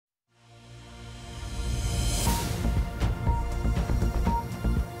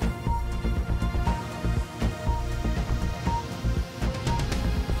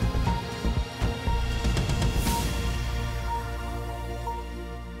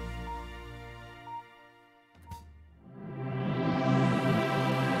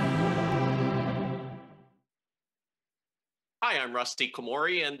Hi, I'm Rusty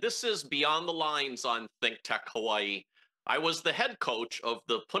Komori, and this is Beyond the Lines on ThinkTech Hawaii. I was the head coach of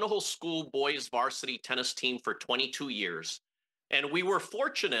the Punahou School boys varsity tennis team for 22 years, and we were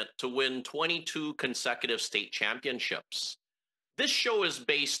fortunate to win 22 consecutive state championships. This show is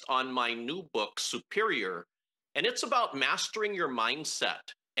based on my new book, Superior, and it's about mastering your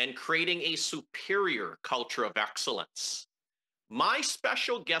mindset and creating a superior culture of excellence. My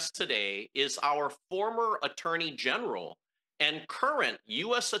special guest today is our former Attorney General and current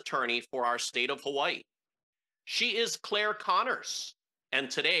U.S. Attorney for our state of Hawaii. She is Clare Connors, and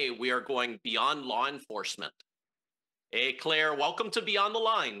today we are going beyond law enforcement. Hey, Clare, welcome to Beyond the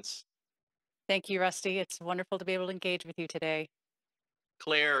Lines. Thank you, Rusty. It's wonderful to be able to engage with you today.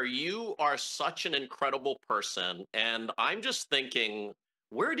 Clare, you are such an incredible person, and I'm just thinking,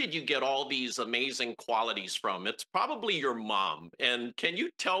 where did you get all these amazing qualities from? It's probably your mom. And can you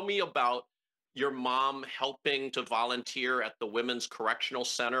tell me about your mom helping to volunteer at the Women's Correctional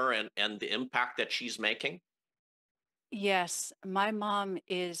Center and the impact that she's making? Yes, my mom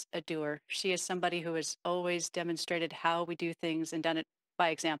is a doer. She is somebody who has always demonstrated how we do things and done it by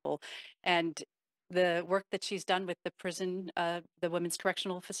example. And the work that she's done with the prison, the Women's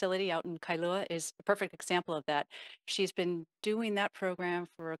Correctional Facility out in Kailua is a perfect example of that. She's been doing that program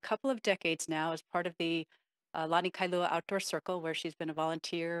for a couple of decades now as part of the Lani Kailua Outdoor Circle, where she's been a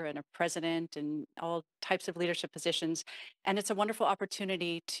volunteer and a president and all types of leadership positions. And it's a wonderful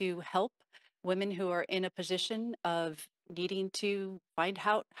opportunity to help women who are in a position of needing to find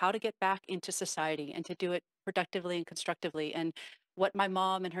how to get back into society and to do it productively and constructively. And what my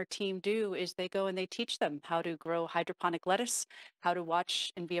mom and her team do is they go and they teach them how to grow hydroponic lettuce, how to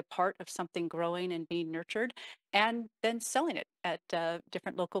watch and be a part of something growing and being nurtured, and then selling it at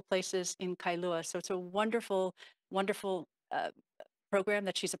different local places in Kailua. So it's a wonderful, wonderful program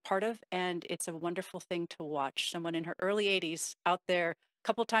that she's a part of, and it's a wonderful thing to watch. Someone in her early 80s out there a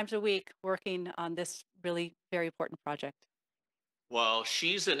couple times a week working on this really very important project. Well,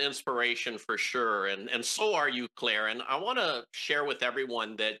 she's an inspiration for sure, and so are you, Claire. And I want to share with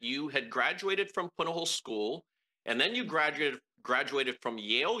everyone that you had graduated from Punahou School, and then you graduated from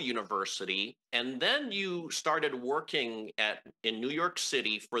Yale University, and then you started working at in New York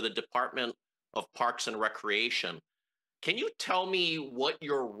City for the Department of Parks and Recreation. Can you tell me what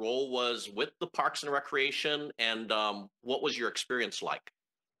your role was with the Parks and Recreation, and what was your experience like?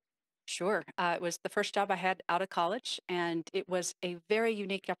 Sure. It was the first job I had out of college, and it was a very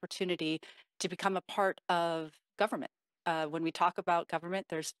unique opportunity to become a part of government. When we talk about government,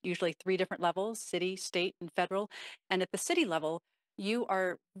 there's usually three different levels: city, state, and federal. And at the city level, you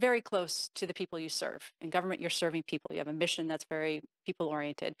are very close to the people you serve. In government, you're serving people. You have a mission that's very people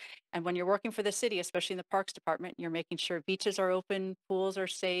oriented. And when you're working for the city, especially in the parks department, you're making sure beaches are open, pools are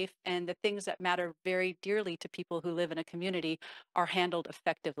safe, and the things that matter very dearly to people who live in a community are handled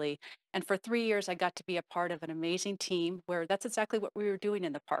effectively. And for 3 years, I got to be a part of an amazing team where that's exactly what we were doing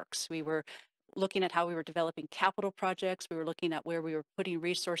in the parks. We were looking at how we were developing capital projects. We were looking at where we were putting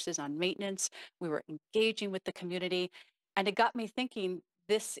resources on maintenance. We were engaging with the community. And it got me thinking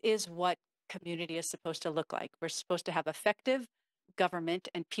this is what community is supposed to look like. We're supposed to have effective government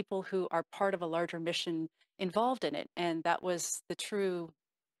and people who are part of a larger mission involved in it. And that was the true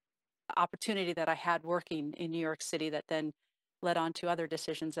opportunity that I had working in New York City that then led on to other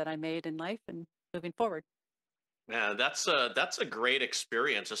decisions that I made in life and moving forward. Yeah, that's a great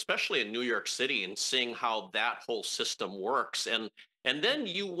experience, especially in New York City and seeing how that whole system works. And then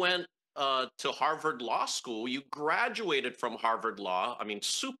you went to Harvard Law School. You graduated from Harvard Law. I mean,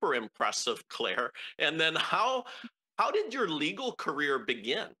 super impressive, Claire. And then how did your legal career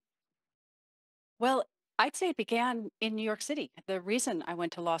begin? Well, I'd say it began in New York City. The reason I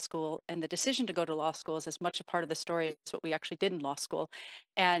went to law school and the decision to go to law school is as much a part of the story as what we actually did in law school.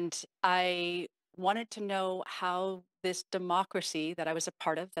 And I wanted to know how this democracy that I was a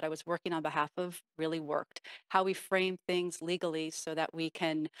part of, that I was working on behalf of, really worked, how we frame things legally so that we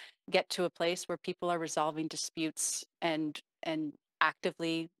can get to a place where people are resolving disputes and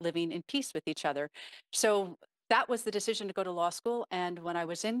actively living in peace with each other. So that was the decision to go to law school. And when I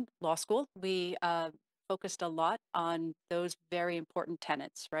was in law school, we focused a lot on those very important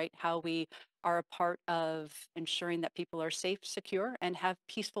tenets, right? How we are a part of ensuring that people are safe, secure, and have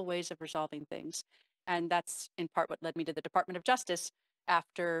peaceful ways of resolving things. And that's in part what led me to the Department of Justice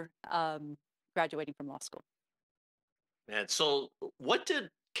after graduating from law school. And so,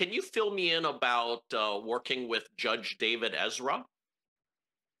 can you fill me in about working with Judge David Ezra?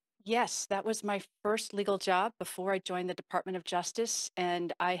 Yes, that was my first legal job before I joined the Department of Justice.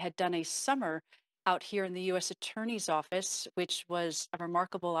 And I had done a summer out here in the U.S. Attorney's Office, which was a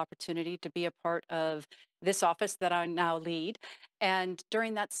remarkable opportunity to be a part of this office that I now lead. And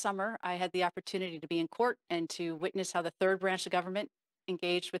during that summer, I had the opportunity to be in court and to witness how the third branch of government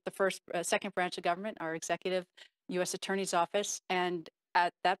engaged with the second branch of government, our executive U.S. Attorney's Office. And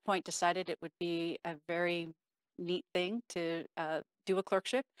at that point, decided it would be a very neat thing to do a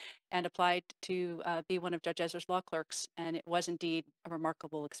clerkship and applied to be one of Judge Ezra's law clerks. And it was indeed a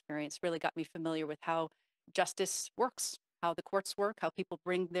remarkable experience. Really got me familiar with how justice works, how the courts work, how people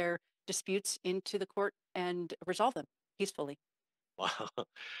bring their disputes into the court and resolve them peacefully. Wow.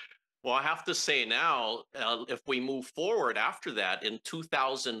 Well, I have to say now, if we move forward after that, in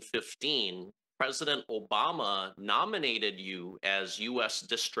 2015, President Obama nominated you as U.S.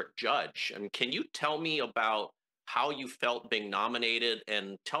 District Judge. And can you tell me about how you felt being nominated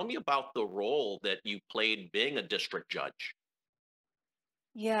and tell me about the role that you played being a district judge?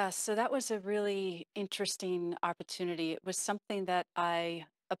 Yeah, so that was a really interesting opportunity. It was something that I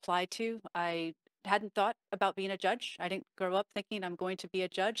applied to. I hadn't thought about being a judge. I didn't grow up thinking I'm going to be a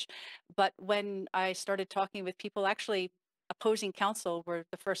judge. But when I started talking with people, actually, opposing counsel were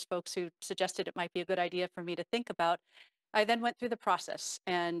the first folks who suggested it might be a good idea for me to think about. I then went through the process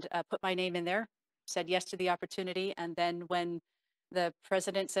and put my name in there, said yes to the opportunity. And then when the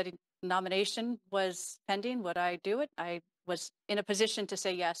president said nomination was pending, would I do it? I was in a position to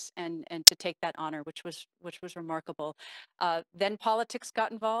say yes and to take that honor, which was remarkable. Then politics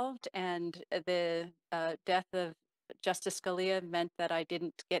got involved, and the death of Justice Scalia meant that I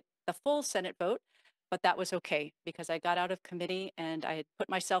didn't get the full Senate vote, but that was okay because I got out of committee and I had put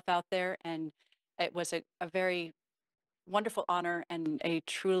myself out there, and it was a very wonderful honor and a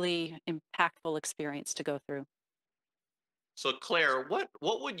truly impactful experience to go through. So, Claire, what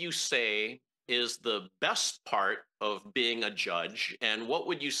would you say is the best part of being a judge, and what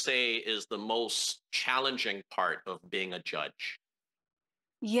would you say is the most challenging part of being a judge?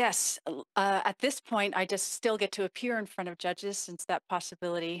 Yes, at this point, I just still get to appear in front of judges since that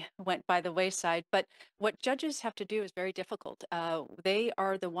possibility went by the wayside. But what judges have to do is very difficult. They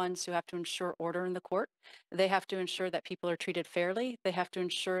are the ones who have to ensure order in the court. They have to ensure that people are treated fairly. They have to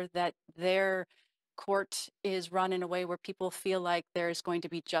ensure that their court is run in a way where people feel like there is going to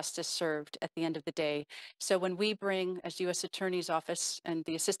be justice served at the end of the day. So when we bring, as U.S. Attorney's Office and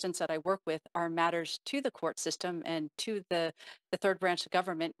the assistants that I work with, our matters to the court system and to the third branch of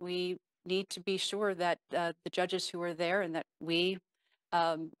government, we need to be sure that the judges who are there and that we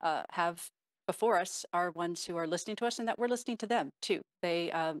have before us are ones who are listening to us and that we're listening to them too.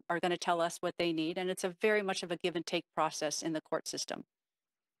 They are going to tell us what they need. And it's a very much of a give and take process in the court system.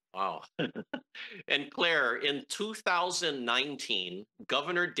 Wow. And Claire, in 2019,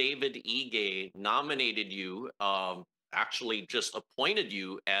 Governor David Ige nominated you, actually just appointed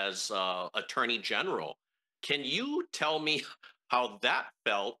you as Attorney General. Can you tell me how that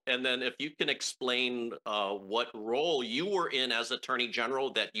felt? And then if you can explain what role you were in as Attorney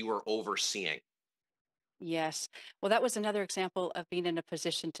General that you were overseeing. Yes. Well, that was another example of being in a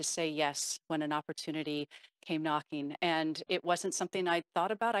position to say yes when an opportunity came knocking. And it wasn't something I thought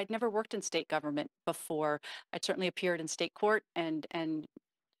about. I'd never worked in state government before. I'd certainly appeared in state court and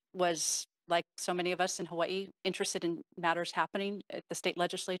was like so many of us in Hawaii interested in matters happening at the state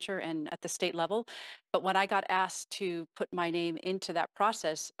legislature and at the state level. But when I got asked to put my name into that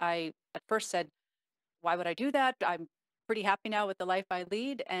process, I at first said, why would I do that? I'm pretty happy now with the life I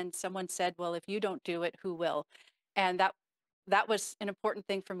lead. And someone said, well, if you don't do it, who will? And that was an important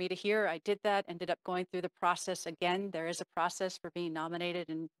thing for me to hear. I did that, ended up going through the process again. There is a process for being nominated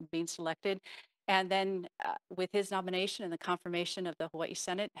and being selected. And then with his nomination and the confirmation of the Hawaii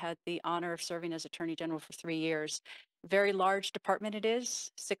Senate, had the honor of serving as Attorney General for 3 years. Very large department it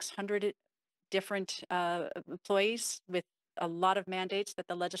is, 600 different employees with a lot of mandates that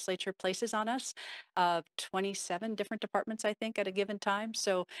the legislature places on us, 27 different departments, I think, at a given time.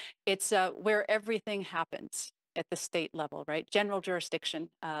 So it's where everything happens at the state level, right? General jurisdiction.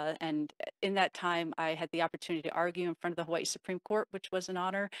 And in that time, I had the opportunity to argue in front of the Hawaii Supreme Court, which was an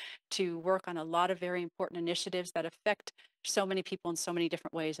honor, to work on a lot of very important initiatives that affect so many people in so many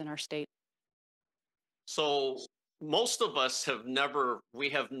different ways in our state. So most of us we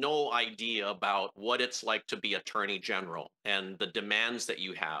have no idea about what it's like to be Attorney General and the demands that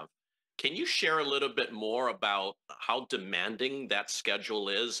you have. Can you share a little bit more about how demanding that schedule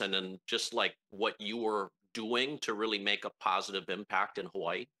is and then just like what you were doing to really make a positive impact in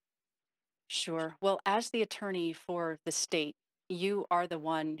Hawaii? Sure. Well, as the attorney for the state, you are the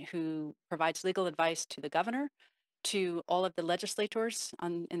one who provides legal advice to the governor, to all of the legislators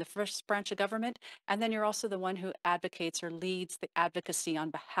in the first branch of government. And then you're also the one who advocates or leads the advocacy on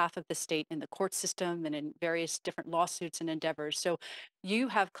behalf of the state in the court system and in various different lawsuits and endeavors. So you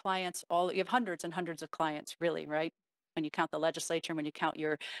have clients, you have hundreds and hundreds of clients, really, right? When you count the legislature, when you count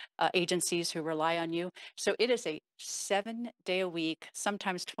your agencies who rely on you. So it is a 7-day a week,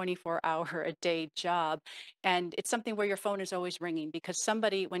 sometimes 24-hour a day job. And it's something where your phone is always ringing because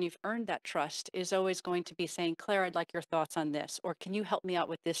somebody, when you've earned that trust, is always going to be saying, Claire, I'd like your thoughts on this, or can you help me out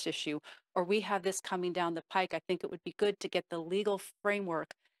with this issue? Or we have this coming down the pike. I think it would be good to get the legal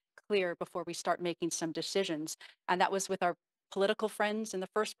framework clear before we start making some decisions. And that was with our political friends in the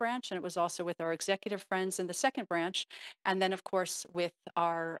first branch, and it was also with our executive friends in the second branch, and then of course with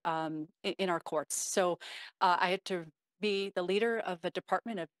our in our courts. So I had to be the leader of a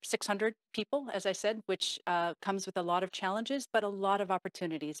department of 600 people, as I said, which comes with a lot of challenges, but a lot of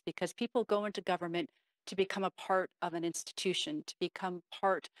opportunities because people go into government to become a part of an institution, to become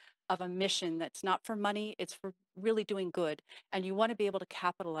part of a mission that's not for money, it's for really doing good. And you want to be able to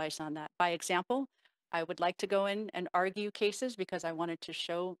capitalize on that. By example, I would like to go in and argue cases because I wanted to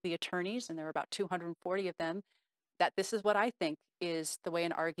show the attorneys, and there were about 240 of them, that this is what I think is the way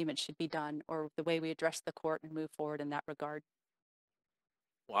an argument should be done or the way we address the court and move forward in that regard.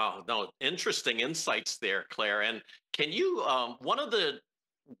 Wow, no, interesting insights there, Claire. And can you, one of the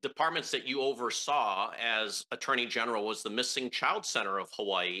departments that you oversaw as Attorney General was the Missing Child Center of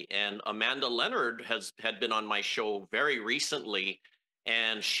Hawaii, and Amanda Leonard had been on my show very recently,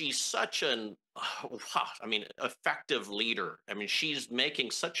 and she's such an wow, I mean, effective leader. I mean, she's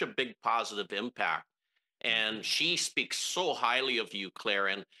making such a big positive impact, and Mhm. she speaks so highly of you, Claire.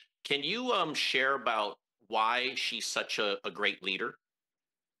 And can you share about why she's such a great leader?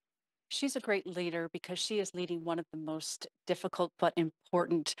 She's a great leader because she is leading one of the most difficult but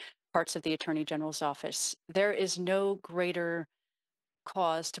important parts of the Attorney General's office. There is no greater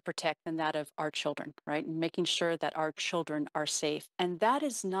cause to protect than that of our children, right? And making sure that our children are safe. And that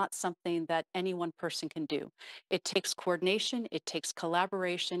is not something that any one person can do. It takes coordination, it takes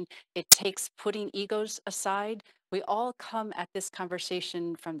collaboration, it takes putting egos aside. We all come at this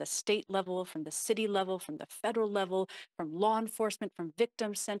conversation from the state level, from the city level, from the federal level, from law enforcement, from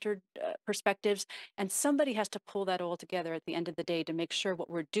victim centered perspectives. And somebody has to pull that all together at the end of the day to make sure what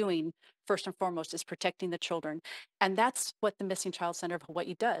we're doing, first and foremost, is protecting the children. And that's what the Missing Child Center of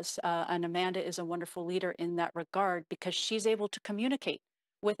Hawaii does. And Amanda is a wonderful leader in that regard because she's able to communicate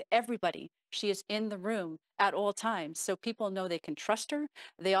with everybody. She is in the room at all times. So people know they can trust her.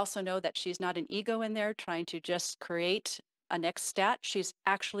 They also know that she's not an ego in there trying to just create a next stat. She's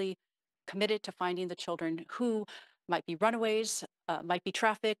actually committed to finding the children who might be runaways, might be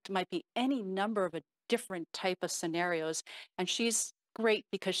trafficked, might be any number of a different type of scenarios. And she's great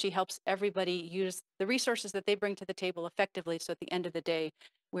because she helps everybody use the resources that they bring to the table effectively. So at the end of the day,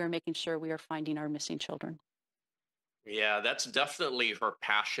 we're making sure we are finding our missing children. Yeah, that's definitely her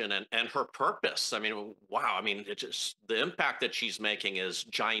passion and her purpose. I mean, wow. I mean, it just the impact that she's making is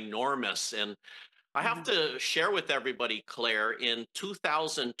ginormous. And I have Mhm. to share with everybody, Claire, in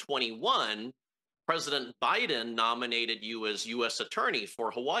 2021, President Biden nominated you as U.S. Attorney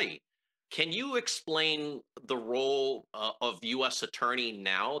for Hawaii. Can you explain the role of U.S. Attorney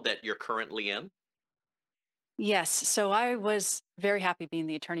now that you're currently in? Yes. So I was very happy being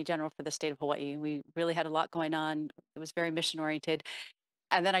the Attorney General for the state of Hawaii. We really had a lot going on. It was very mission oriented.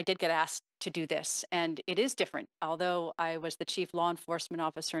 And then I did get asked to do this, and it is different. Although I was the chief law enforcement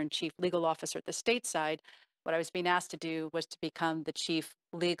officer and chief legal officer at the state side, what I was being asked to do was to become the chief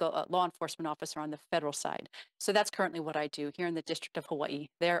legal law enforcement officer on the federal side. So that's currently what I do here in the District of Hawaii.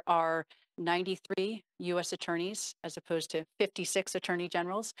 There are 93 U.S. attorneys as opposed to 56 attorney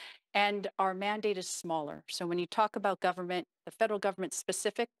generals, and our mandate is smaller. So when you talk about government, the federal government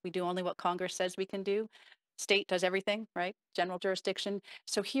specific, we do only what Congress says we can do. State does everything, right? General jurisdiction.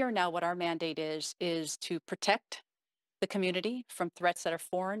 So here now, what our mandate is to protect the community from threats that are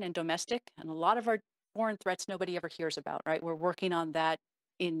foreign and domestic. And a lot of our foreign threats nobody ever hears about, right? We're working on that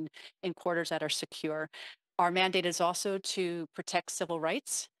in quarters that are secure. Our mandate is also to protect civil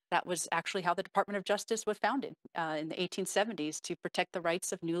rights. That was actually how the Department of Justice was founded in the 1870s to protect the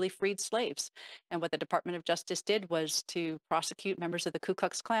rights of newly freed slaves. And what the Department of Justice did was to prosecute members of the Ku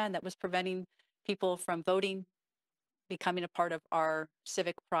Klux Klan that was preventing people from voting, becoming a part of our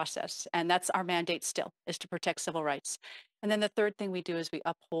civic process. And that's our mandate still, is to protect civil rights. And then the third thing we do is we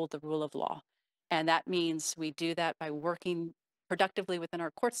uphold the rule of law. And that means we do that by working productively within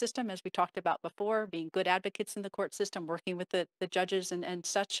our court system, as we talked about before, being good advocates in the court system, working with the judges and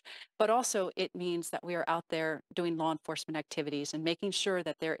such. But also it means that we are out there doing law enforcement activities and making sure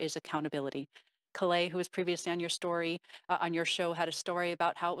that there is accountability. Calais, who was previously on your show, had a story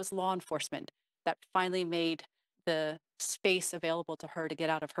about how it was law enforcement that finally made the space available to her to get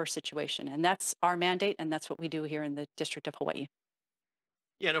out of her situation. And that's our mandate, and that's what we do here in the District of Hawaii.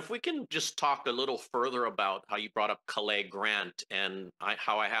 Yeah, and if we can just talk a little further about how you brought up Calais Grant and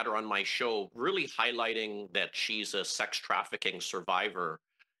how I had her on my show, really highlighting that she's a sex trafficking survivor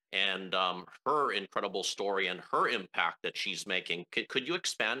and her incredible story and her impact that she's making. Could you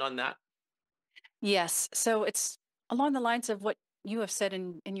expand on that? Yes. So it's along the lines of what you have said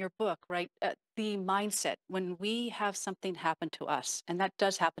in your book, right? The mindset when we have something happen to us, and that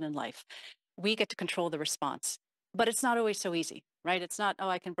does happen in life, we get to control the response. But it's not always so easy, right? It's not, oh,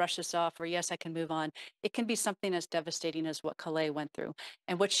 I can brush this off, or yes, I can move on. It can be something as devastating as what Calais went through.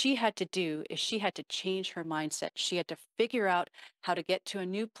 And what she had to do is she had to change her mindset. She had to figure out how to get to a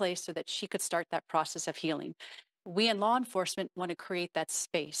new place so that she could start that process of healing. We in law enforcement want to create that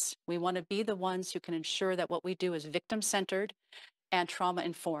space. We want to be the ones who can ensure that what we do is victim centered and trauma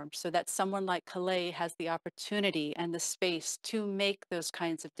informed so that someone like Calais has the opportunity and the space to make those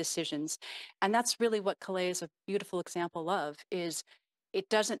kinds of decisions. And that's really what Calais is a beautiful example of is it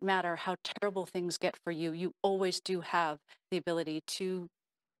doesn't matter how terrible things get for you, you always do have the ability to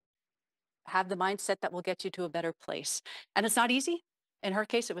have the mindset that will get you to a better place. And it's not easy. In her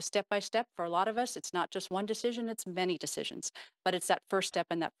case, it was step by step. For a lot of us, it's not just one decision, it's many decisions. But it's that first step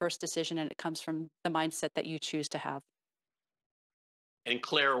and that first decision, and it comes from the mindset that you choose to have. And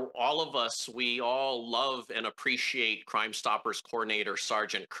Claire, all of us, we all love and appreciate Crime Stoppers coordinator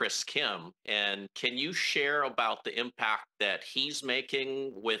Sergeant Chris Kim. And can you share about the impact that he's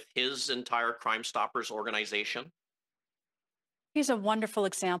making with his entire Crime Stoppers organization? He's a wonderful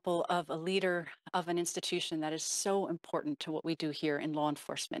example of a leader of an institution that is so important to what we do here in law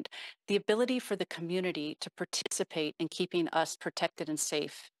enforcement. The ability for the community to participate in keeping us protected and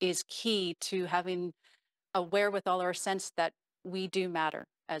safe is key to having a wherewithal or a sense that we do matter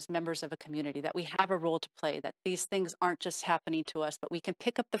as members of a community, that we have a role to play, that these things aren't just happening to us, but we can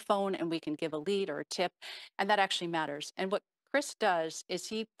pick up the phone and we can give a lead or a tip, and that actually matters. And what Chris does is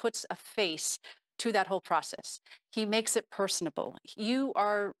he puts a face to that whole process. He makes it personable. You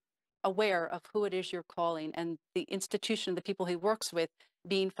are aware of who it is you're calling and the institution, the people he works with,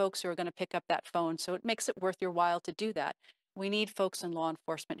 being folks who are going to pick up that phone. So it makes it worth your while to do that. We need folks in law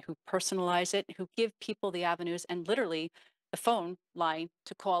enforcement who personalize it, who give people the avenues and literally the phone line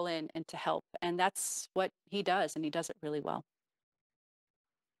to call in and to help. And that's what he does, and he does it really well.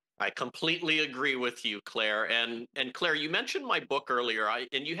 I completely agree with you, Claire. And Claire, you mentioned my book earlier.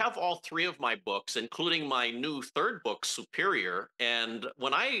 And you have all three of my books, including my new third book, Superior. And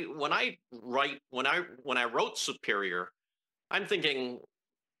when I wrote Superior, I'm thinking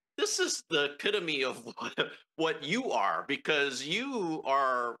this is the epitome of what you are, because you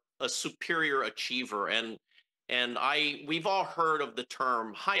are a superior achiever. And we've all heard of the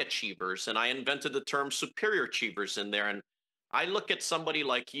term high achievers, and I invented the term superior achievers in there. And I look at somebody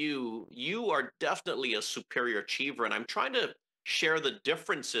like you are definitely a superior achiever, and I'm trying to share the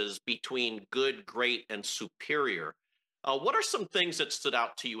differences between good, great, and superior. What are some things that stood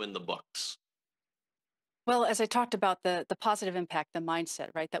out to you in the books? Well, as I talked about the positive impact, the mindset,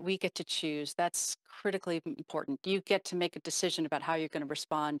 right, that we get to choose, that's critically important. You get to make a decision about how you're going to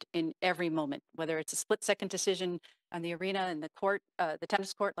respond in every moment, whether it's a split second decision on the arena, in the court, the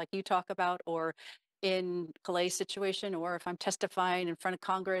tennis court, like you talk about, or in Calais situation, or if I'm testifying in front of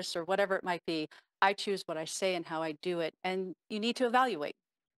Congress or whatever it might be. I choose what I say and how I do it. And you need to evaluate.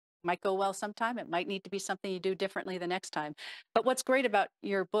 Might go well sometime. It might need to be something you do differently the next time. But what's great about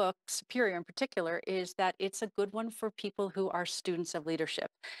your book, Superior in particular, is that it's a good one for people who are students of leadership.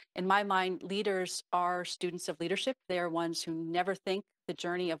 In my mind, leaders are students of leadership. They are ones who never think the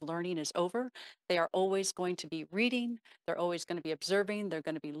journey of learning is over. They are always going to be reading. They're always going to be observing. They're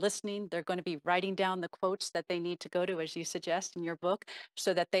going to be listening. They're going to be writing down the quotes that they need to go to, as you suggest in your book,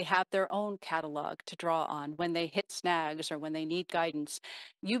 so that they have their own catalog to draw on when they hit snags or when they need guidance.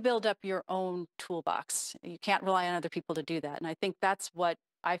 You build up your own toolbox. You can't rely on other people to do that. And I think that's what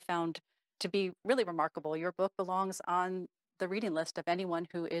I found to be really remarkable. Your book belongs on the reading list of anyone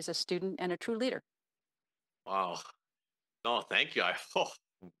who is a student and a true leader. Wow. No, thank you.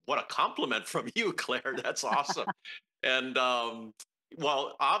 What a compliment from you, Claire. That's awesome. And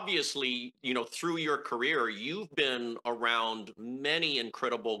well, obviously, through your career, you've been around many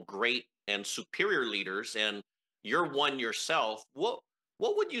incredible, great, and superior leaders, and you're one yourself. What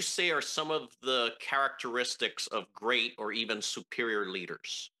would you say are some of the characteristics of great or even superior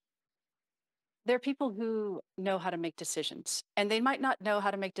leaders? They're people who know how to make decisions, and they might not know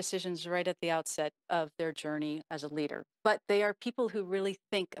how to make decisions right at the outset of their journey as a leader, but they are people who really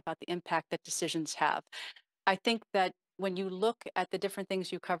think about the impact that decisions have. I think that when you look at the different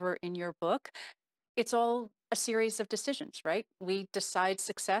things you cover in your book, it's all a series of decisions, right? We decide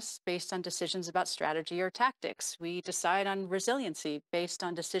success based on decisions about strategy or tactics. We decide on resiliency based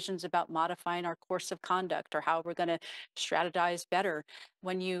on decisions about modifying our course of conduct or how we're going to strategize better.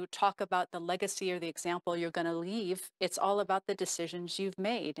 When you talk about the legacy or the example you're going to leave, it's all about the decisions you've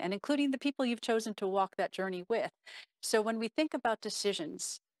made and including the people you've chosen to walk that journey with. So when we think about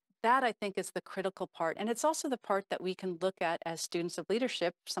decisions, that I think is the critical part. And it's also the part that we can look at as students of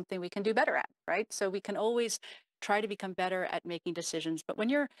leadership, something we can do better at, right? So we can always try to become better at making decisions. But when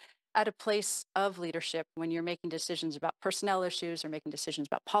you're at a place of leadership, when you're making decisions about personnel issues or making decisions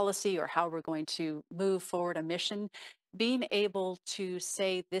about policy or how we're going to move forward a mission, being able to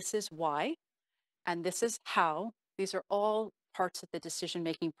say, this is why and this is how, these are all parts of the decision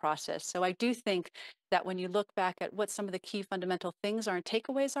making process. So I do think that when you look back at what some of the key fundamental things are and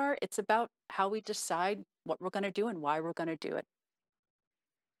takeaways are, it's about how we decide what we're going to do and why we're going to do it.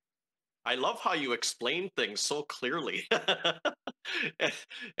 I love how you explain things so clearly.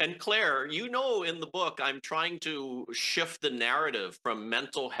 And Claire, you know, in the book, I'm trying to shift the narrative from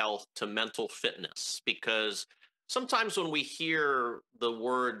mental health to mental fitness because sometimes when we hear the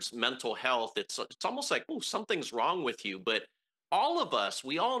words mental health, it's almost like, oh, something's wrong with you. But all of us,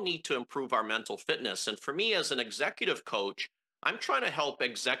 we all need to improve our mental fitness. And for me, as an executive coach, I'm trying to help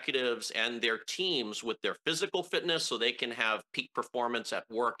executives and their teams with their physical fitness so they can have peak performance at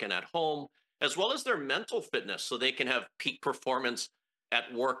work and at home, as well as their mental fitness so they can have peak performance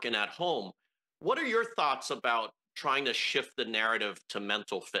at work and at home. What are your thoughts about trying to shift the narrative to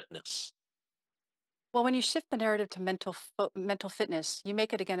mental fitness? Well, when you shift the narrative to mental fitness, you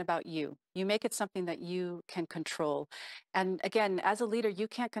make it again about you. You make it something that you can control. And again, as a leader, you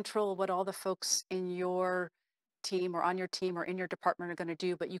can't control what all the folks in your team or on your team or in your department are going to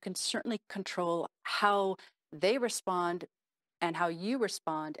do, but you can certainly control how they respond and how you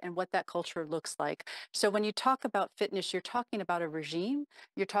respond and what that culture looks like. So when you talk about fitness, you're talking about a regime,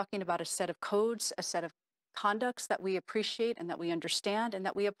 you're talking about a set of codes, a set of conducts that we appreciate and that we understand and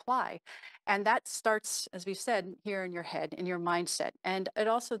that we apply. And that starts, as we said, here in your head, in your mindset. And it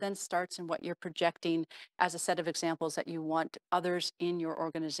also then starts in what you're projecting as a set of examples that you want others in your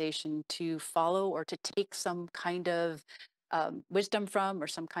organization to follow or to take some kind of wisdom from or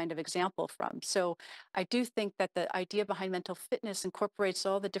some kind of example from. So I do think that the idea behind mental fitness incorporates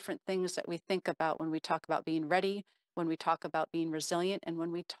all the different things that we think about when we talk about being ready, when we talk about being resilient, and when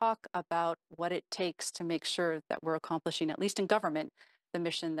we talk about what it takes to make sure that we're accomplishing, at least in government, the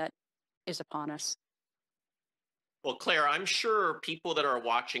mission that is upon us. Well, Claire, I'm sure people that are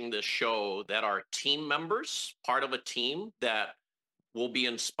watching this show that are team members, part of a team that will be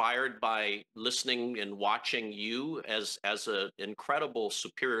inspired by listening and watching you as an incredible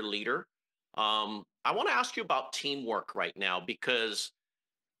superior leader. I want to ask you about teamwork right now because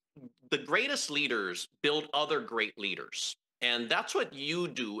the greatest leaders build other great leaders. And that's what you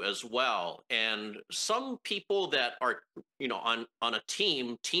do as well. And some people that are, on a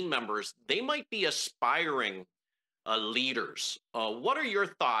team members, they might be aspiring leaders. What are your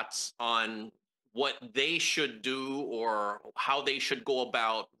thoughts on what they should do or how they should go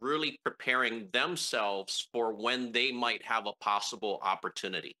about really preparing themselves for when they might have a possible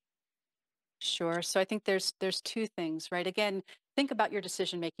opportunity? Sure. So I think there's two things, right? Again, think about your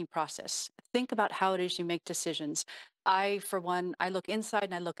decision making process. Think about how it is you make decisions. I, for one, I look inside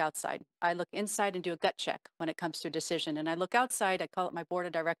and I look outside. I look inside and do a gut check when it comes to a decision, and I look outside. I call it my board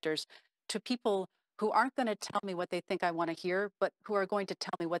of directors to people who aren't going to tell me what they think I want to hear, but who are going to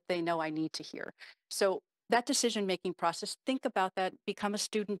tell me what they know I need to hear. So that decision making process, think about that, become a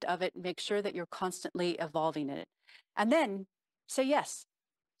student of it, make sure that you're constantly evolving in it, and then say yes.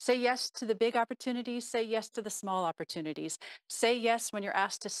 Say yes to the big opportunities, say yes to the small opportunities. Say yes when you're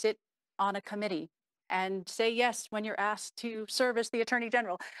asked to sit on a committee, and say yes when you're asked to serve as the attorney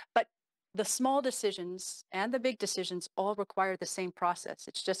general. But the small decisions and the big decisions all require the same process.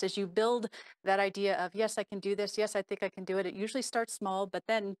 It's just as you build that idea of, yes, I can do this. Yes, I think I can do it. It usually starts small, but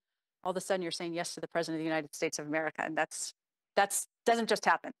then all of a sudden you're saying yes to the president of the United States of America. And that's doesn't just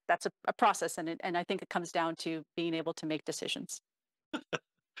happen. That's a process. And I think it comes down to being able to make decisions.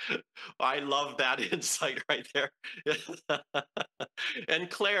 I love that insight right there. And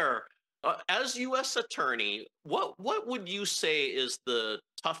Claire, as U.S. Attorney, what would you say is the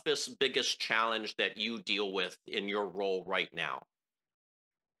toughest, biggest challenge that you deal with in your role right now?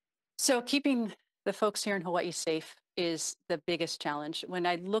 So keeping the folks here in Hawaii safe is the biggest challenge. When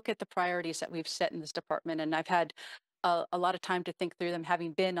I look at the priorities that we've set in this department, and I've had a lot of time to think through them,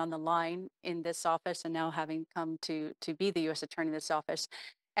 having been on the line in this office and now having come to be the U.S. Attorney in this office.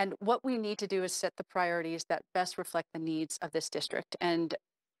 And what we need to do is set the priorities that best reflect the needs of this district. And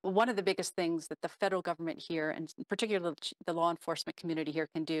one of the biggest things that the federal government here, and particularly the law enforcement community here,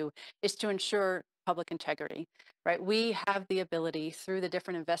 can do is to ensure public integrity, right? We have the ability through the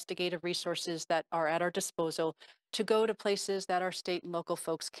different investigative resources that are at our disposal to go to places that our state and local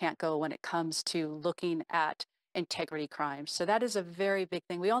folks can't go when it comes to looking at integrity crimes. So that is a very big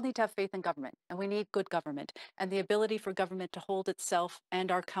thing. We all need to have faith in government, and we need good government. And the ability for government to hold itself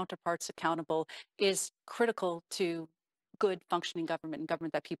and our counterparts accountable is critical to good functioning government and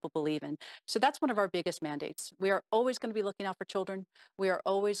government that people believe in. So that's one of our biggest mandates. We are always going to be looking out for children. We are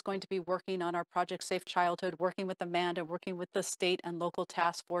always going to be working on our Project Safe Childhood, working with Amanda, working with the state and local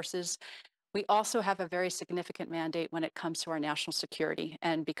task forces. We also have a very significant mandate when it comes to our national security.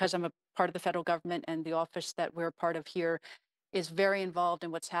 And because I'm a part of the federal government and the office that we're a part of here is very involved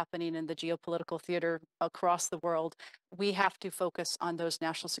in what's happening in the geopolitical theater across the world, we have to focus on those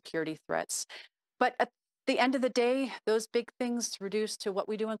national security threats. But at the end of the day, those big things reduce to what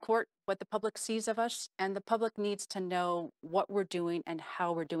we do in court, what the public sees of us, and the public needs to know what we're doing and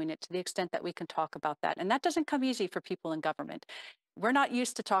how we're doing it to the extent that we can talk about that. And that doesn't come easy for people in government. We're not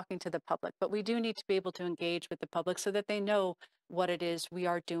used to talking to the public, but we do need to be able to engage with the public so that they know what it is we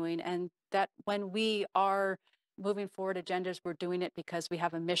are doing, and that when we are moving forward agendas, we're doing it because we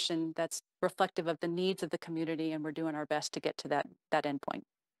have a mission that's reflective of the needs of the community, and we're doing our best to get to that endpoint.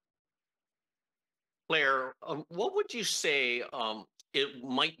 Claire, what would you say it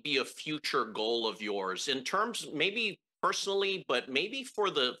might be a future goal of yours in terms, maybe personally, but maybe for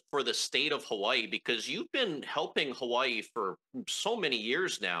the state of Hawaii, because you've been helping Hawaii for so many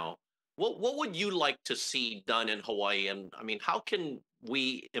years now. What would you like to see done in Hawaii? And I mean, how can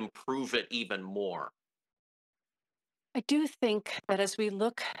we improve it even more? I do think that as we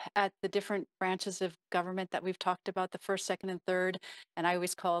look at the different branches of government that we've talked about, the first, second, and third, and I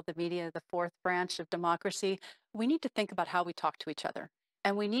always call the media the fourth branch of democracy, we need to think about how we talk to each other.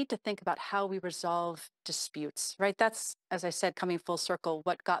 And we need to think about how we resolve disputes, right? That's, as I said, coming full circle,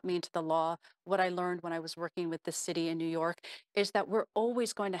 what got me into the law, what I learned when I was working with the city in New York, is that we're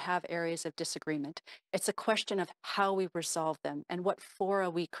always going to have areas of disagreement. It's a question of how we resolve them and what fora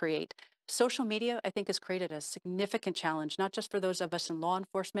we create. Social media, I think, has created a significant challenge, not just for those of us in law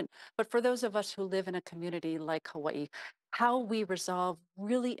enforcement, but for those of us who live in a community like Hawaii. How we resolve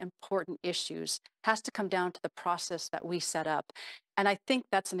really important issues has to come down to the process that we set up. And I think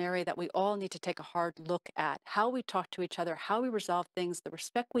that's an area that we all need to take a hard look at how we talk to each other, how we resolve things, the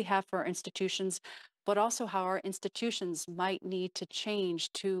respect we have for our institutions, but also how our institutions might need to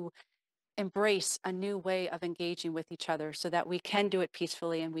change to embrace a new way of engaging with each other so that we can do it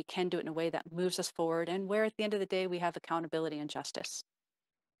peacefully and we can do it in a way that moves us forward and where at the end of the day we have accountability and justice.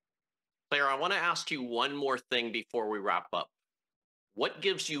 Claire, I want to ask you one more thing before we wrap up. What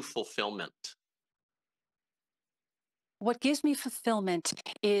gives you fulfillment? What gives me fulfillment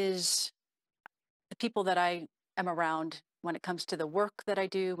is the people that I am around when it comes to the work that I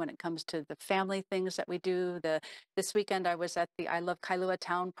do, when it comes to the family things that we do. This weekend I was at the I Love Kailua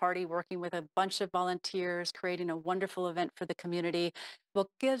Town Party working with a bunch of volunteers, creating a wonderful event for the community. What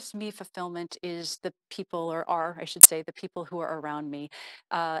gives me fulfillment is the people, or are, I should say, the people who are around me.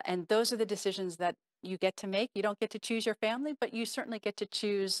 And those are the decisions that you get to make. You don't get to choose your family, but you certainly get to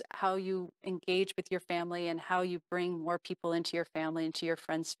choose how you engage with your family and how you bring more people into your family, into your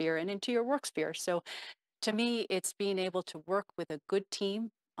friend sphere, and into your work sphere. So to me, it's being able to work with a good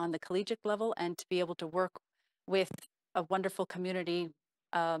team on the collegiate level and to be able to work with a wonderful community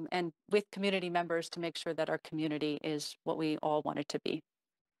and with community members to make sure that our community is what we all want it to be.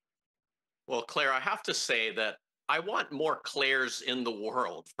 Well, Claire, I have to say that I want more Claires in the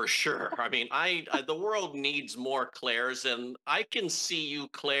world for sure. I mean, I the world needs more Claires, and I can see you,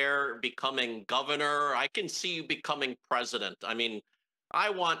 Claire, becoming governor. I can see you becoming president. I mean, I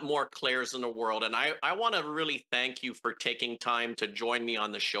want more Claires in the world, and I want to really thank you for taking time to join me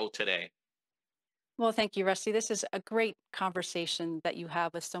on the show today. Well, thank you, Rusty. This is a great conversation that you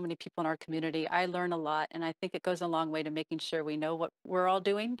have with so many people in our community. I learn a lot, and I think it goes a long way to making sure we know what we're all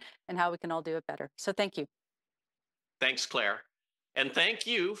doing and how we can all do it better. So thank you. Thanks, Claire. And thank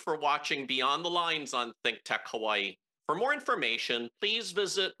you for watching Beyond the Lines on ThinkTech Hawaii. For more information, please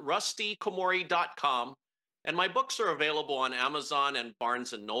visit rustykomori.com, and my books are available on Amazon and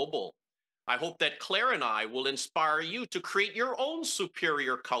Barnes& Noble. I hope that Claire and I will inspire you to create your own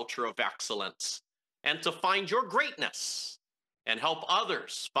superior culture of excellence and to find your greatness and help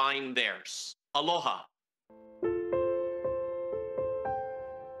others find theirs. Aloha.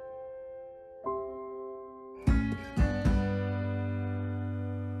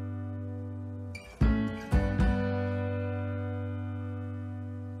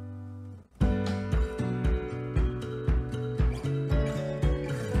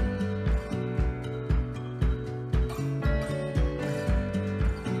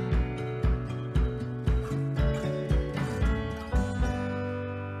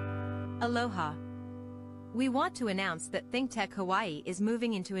 Aloha. We want to announce that ThinkTech Hawaii is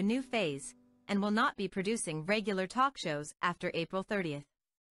moving into a new phase and will not be producing regular talk shows after April 30th.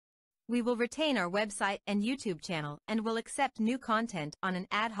 We will retain our website and YouTube channel and will accept new content on an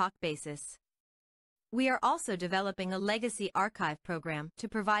ad hoc basis. We are also developing a legacy archive program to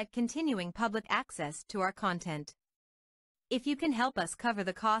provide continuing public access to our content. If you can help us cover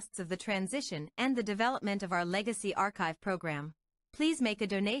the costs of the transition and the development of our legacy archive program, please make a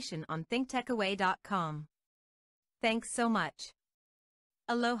donation on thinktechaway.com. Thanks so much.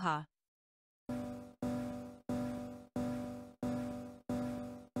 Aloha.